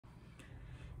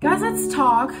Guys, let's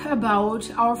talk about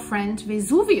our friend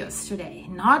Vesuvius today,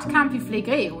 not Campi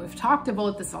Flegrei. We've talked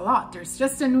about this a lot. There's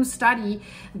just a new study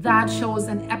that shows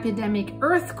an epidemic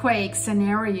earthquake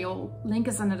scenario. Link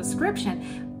is in the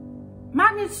description.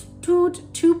 Magnitude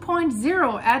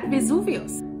 2.0 at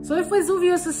Vesuvius. So if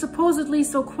Vesuvius is supposedly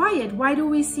so quiet, why do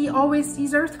we see always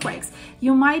these earthquakes?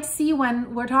 You might see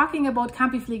when we're talking about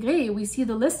Campi Flegrei, we see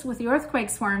the list with the earthquake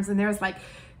swarms and there's like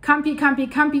Campi, Campi,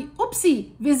 Campi,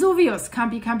 oopsie, Vesuvius,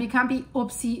 Campi, Campi, Campi,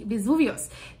 oopsie, Vesuvius.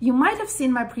 You might have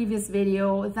seen my previous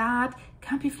video that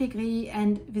Campi Flegrei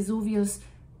and Vesuvius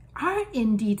are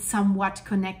indeed somewhat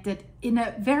connected in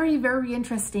a very, very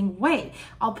interesting way.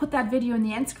 I'll put that video in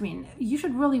the end screen. You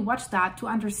should really watch that to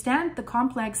understand the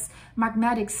complex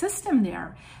magmatic system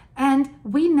there. And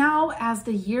we now, as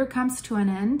the year comes to an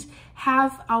end,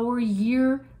 have our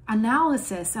year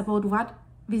analysis about what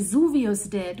Vesuvius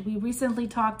did. We recently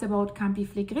talked about Campi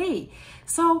Flegrei.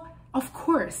 So, of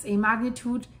course, a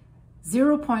magnitude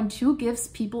 0.2 gives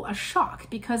people a shock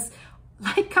because,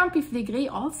 like Campi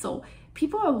Flegrei also,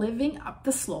 people are living up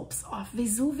the slopes of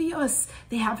Vesuvius.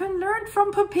 They haven't learned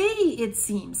from Pompeii, it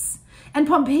seems. And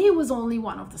Pompeii was only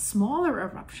one of the smaller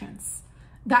eruptions.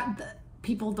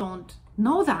 People don't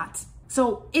know that.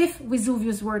 So if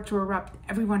Vesuvius were to erupt,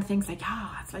 everyone thinks like,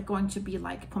 it's like going to be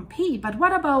like Pompeii. But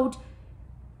what about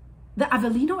the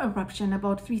Avellino eruption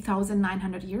about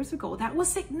 3,900 years ago? That was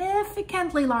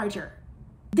significantly larger.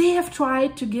 They have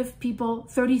tried to give people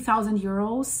 30,000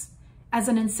 euros as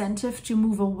an incentive to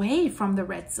move away from the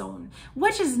red zone,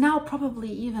 which is now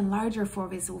probably even larger for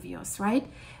Vesuvius, right?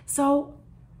 So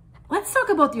let's talk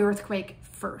about the earthquake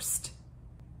first.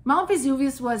 Mount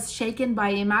Vesuvius was shaken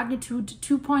by a magnitude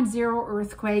 2.0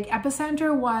 earthquake.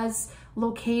 Epicenter was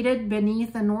located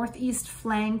beneath the northeast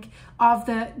flank of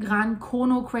the Gran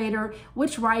Cono crater,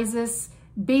 which rises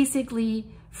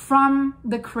basically from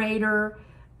the crater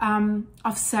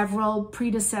of several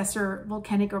predecessor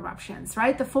volcanic eruptions,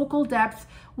 right? The focal depth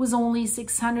was only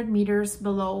 600 meters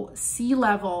below sea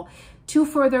level. 2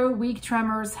 further weak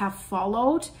tremors have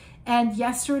followed. And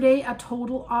yesterday, a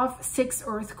total of 6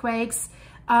 earthquakes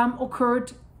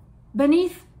occurred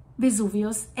beneath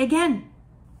Vesuvius again.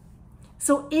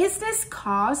 So is this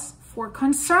cause for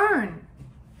concern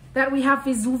that we have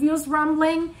Vesuvius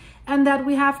rumbling and that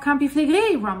we have Campi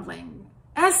Flegrei rumbling,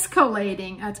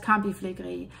 escalating at Campi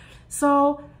Flegrei?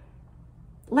 So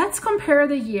let's compare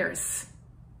the years.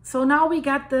 So now we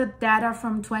got the data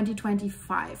from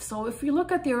 2025. So if you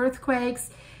look at the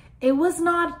earthquakes, it was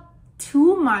not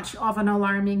too much of an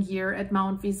alarming year at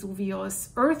Mount Vesuvius.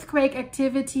 Earthquake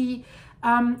activity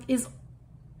is,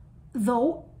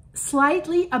 though,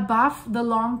 slightly above the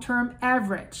long-term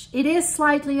average. It is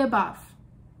slightly above.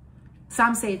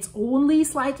 Some say it's only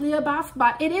slightly above,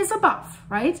 but it is above,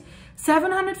 right?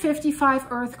 755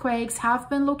 earthquakes have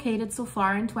been located so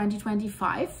far in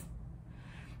 2025.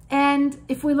 And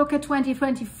if we look at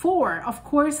 2024, of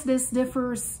course, this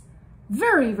differs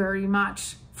very, very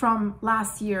much from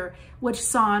last year, which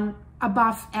saw an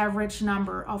above average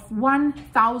number of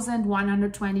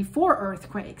 1,124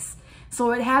 earthquakes.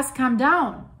 So it has come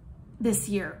down this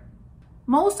year.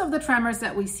 Most of the tremors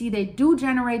that we see, they do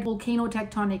generate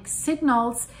volcanotectonic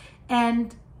signals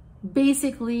and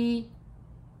basically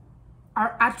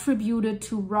are attributed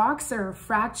to rocks that are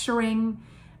fracturing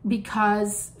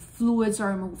because fluids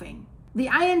are moving. The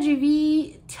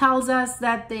INGV tells us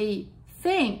that they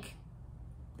think,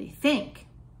 they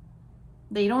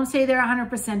don't say they're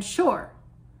 100% sure,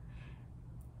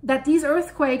 that these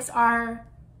earthquakes are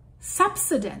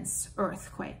subsidence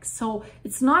earthquakes. So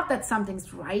it's not that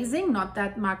something's rising, not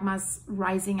that magma's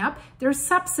rising up, they're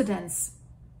subsidence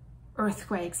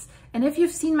earthquakes. And if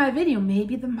you've seen my video,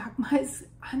 maybe the magma is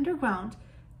underground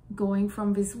going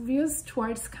from Vesuvius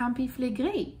towards Campi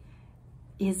Flegrei.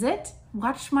 Is it?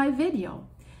 Watch my video.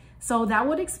 So that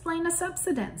would explain a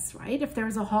subsidence, right? If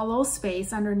there's a hollow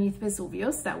space underneath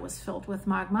Vesuvius that was filled with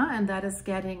magma and that is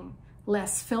getting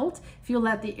less filled if you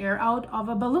let the air out of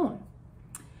a balloon.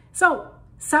 So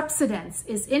subsidence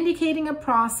is indicating a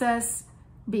process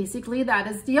basically that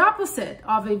is the opposite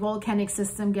of a volcanic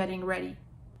system getting ready.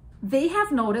 They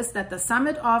have noticed that the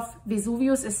summit of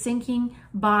Vesuvius is sinking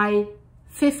by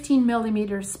 15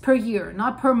 millimeters per year,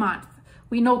 not per month.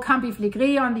 We know Campi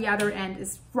Flegrei on the other end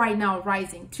is right now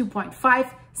rising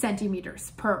 2.5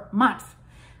 centimeters per month.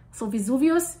 So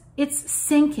Vesuvius, it's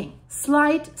sinking,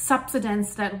 slight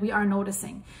subsidence that we are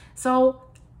noticing. So,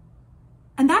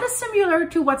 and that is similar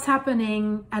to what's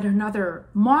happening at another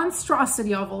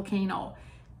monstrosity of volcano,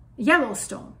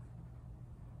 Yellowstone.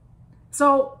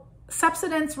 So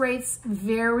subsidence rates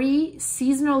vary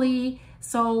seasonally.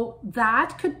 So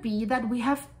that could be that we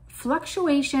have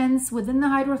fluctuations within the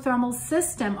hydrothermal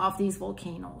system of these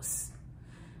volcanoes.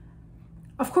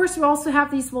 Of course, we also have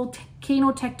these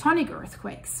volcano-tectonic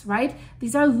earthquakes, right?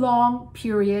 These are long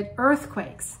period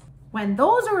earthquakes. When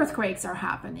those earthquakes are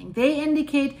happening, they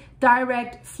indicate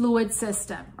direct fluid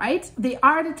system, right? They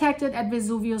are detected at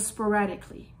Vesuvius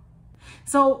sporadically.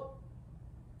 So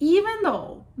even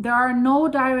though there are no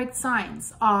direct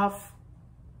signs of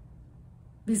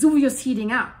Vesuvius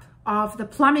heating up, of the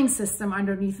plumbing system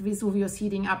underneath Vesuvius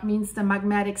heating up, means the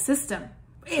magmatic system,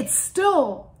 it's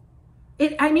still,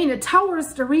 it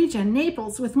towers the region,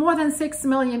 Naples, with more than 6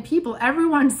 million people.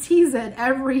 Everyone sees it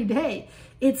every day.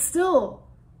 It's still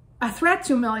a threat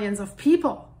to millions of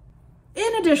people.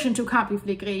 In addition to Campi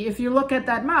Flegrei, if you look at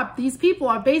that map, these people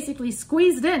are basically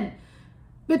squeezed in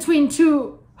between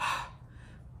two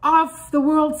of the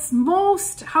world's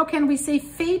most, how can we say,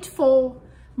 fateful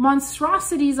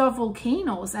monstrosities of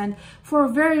volcanoes. And for a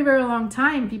very, very long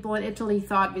time, people in Italy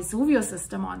thought Vesuvius is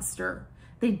the monster.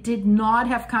 They did not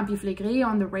have Campi Flegrei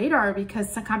on the radar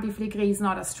because Campi Flegrei is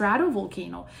not a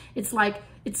stratovolcano. It's like,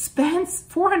 it spans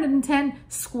 410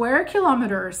 square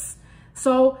kilometers.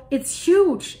 So it's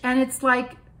huge, and it's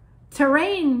like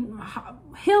terrain,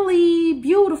 hilly,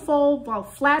 beautiful, well,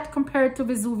 flat compared to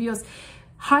Vesuvius,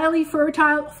 highly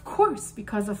fertile, of course,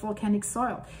 because of volcanic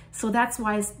soil. So that's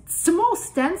why it's the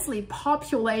most densely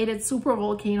populated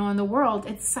supervolcano in the world.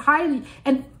 It's highly,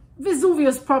 and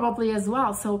Vesuvius probably as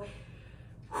well. So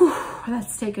whew,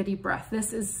 let's take a deep breath.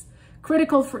 This is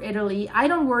critical for Italy. I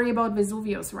don't worry about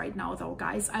Vesuvius right now though,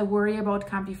 guys. I worry about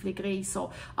Campi Flegrei.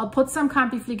 So I'll put some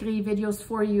Campi Flegrei videos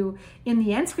for you in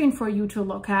the end screen for you to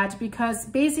look at, because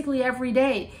basically every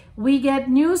day we get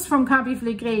news from Campi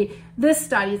Flegrei. This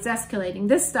study, it's escalating.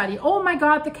 This study, oh my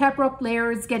God, the caprock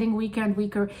layer is getting weaker and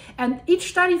weaker. And each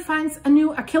study finds a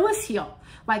new Achilles heel.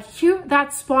 Like here,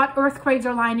 that spot earthquakes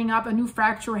are lining up, a new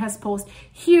fracture has posed.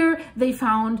 Here, they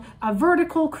found a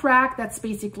vertical crack that's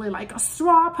basically like a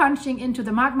straw punching into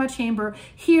the magma chamber.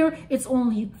 Here, it's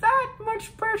only that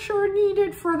much pressure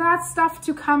needed for that stuff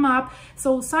to come up.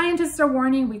 So scientists are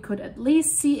warning we could at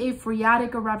least see a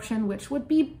phreatic eruption, which would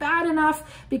be bad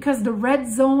enough because the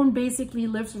red zone basically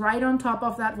lives right on top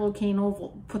of that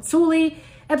volcano, Pozzuoli.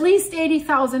 At least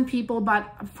 80,000 people,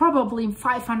 but probably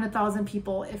 500,000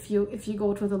 people if you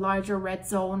go to the larger red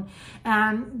zone.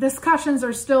 And discussions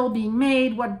are still being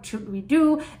made. What should we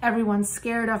do? Everyone's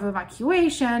scared of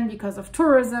evacuation because of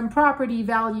tourism, property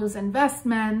values,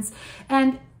 investments,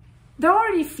 and they're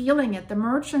already feeling it. The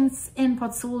merchants in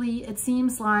Pozzuoli, it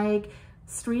seems like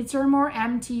streets are more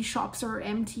empty, shops are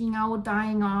emptying out,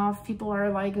 dying off. People are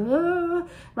like, ugh,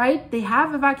 right? They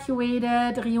have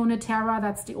evacuated Rione Terra,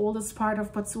 that's the oldest part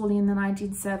of Pozzuoli, in the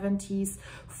 1970s,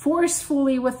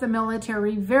 forcefully with the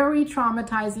military, very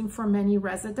traumatizing for many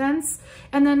residents.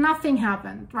 And then nothing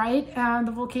happened, right? And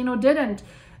the volcano didn't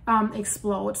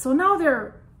explode. So now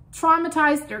they're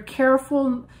traumatized, they're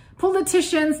careful.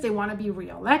 Politicians, they want to be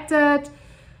reelected.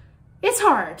 It's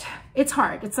hard. It's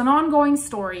hard. It's an ongoing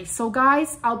story. So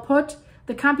guys, I'll put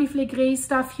the Campi Flegrei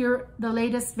stuff here, the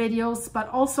latest videos, but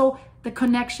also the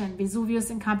connection, Vesuvius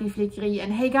and Campi Flegrei.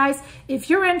 And hey guys, if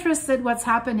you're interested what's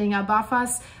happening above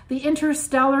us, the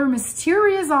interstellar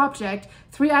mysterious object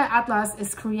 3i Atlas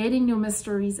is creating new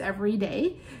mysteries every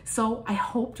day. So I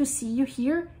hope to see you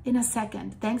here in a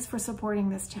second. Thanks for supporting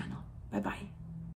this channel. Bye-bye.